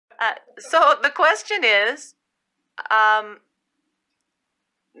So the question is, um,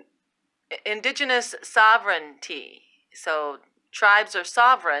 indigenous sovereignty. So tribes are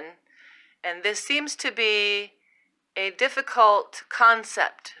sovereign, and this seems to be a difficult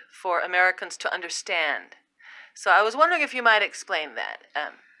concept for Americans to understand. So I was wondering if you might explain that.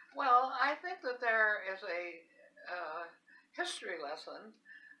 Well, I think that there is a history lesson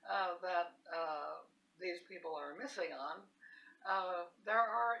that these people are missing on. There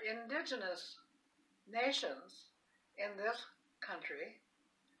are indigenous nations in this country.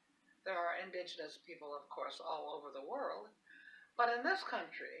 There are indigenous people, of course, all over the world. But in this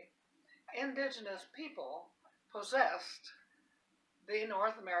country, indigenous people possessed the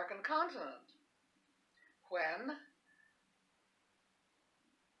North American continent when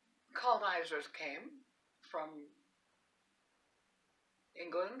colonizers came from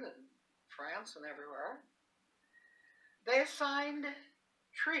England and France and everywhere. They signed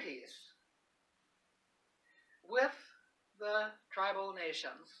treaties with the tribal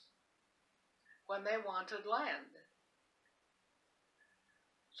nations when they wanted land.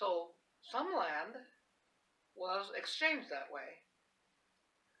 So some land was exchanged that way.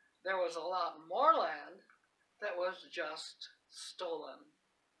 There was a lot more land that was just stolen.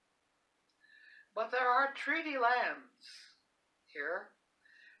 But there are treaty lands here,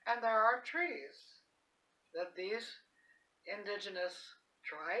 and there are treaties that these indigenous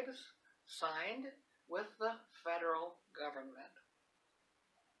tribes signed with the federal government.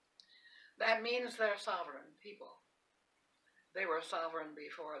 That means they're sovereign people. They were sovereign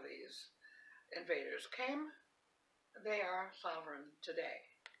before these invaders came. They are sovereign today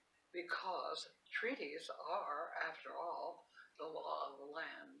because treaties are, after all, the law of the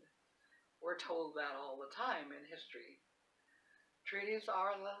land. We're told that all the time in history. Treaties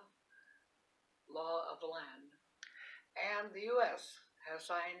are the law of the land. And the U.S. has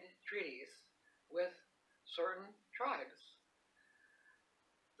signed treaties with certain tribes.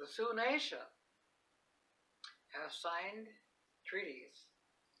 The Sioux Nation has signed treaties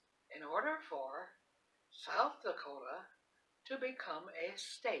in order for South Dakota to become a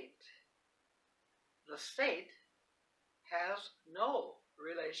state. The state has no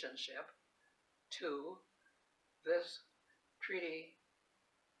relationship to this treaty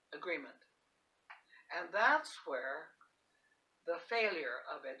agreement. And that's where the failure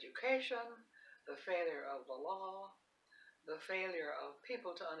of education, the failure of the law, the failure of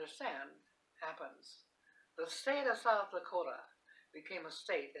people to understand happens. The state of South Dakota became a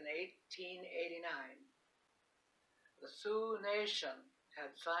state in 1889. The Sioux Nation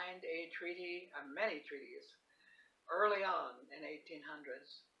had signed a treaty, many treaties, early on in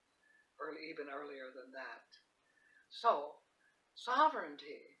 1800s, even earlier than that. So,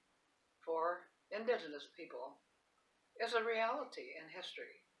 sovereignty for indigenous people is a reality in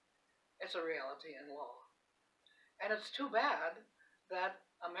history. It's a reality in law. And it's too bad that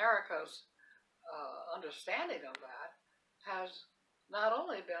America's understanding of that has not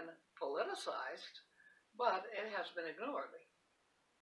only been politicized, but it has been ignored.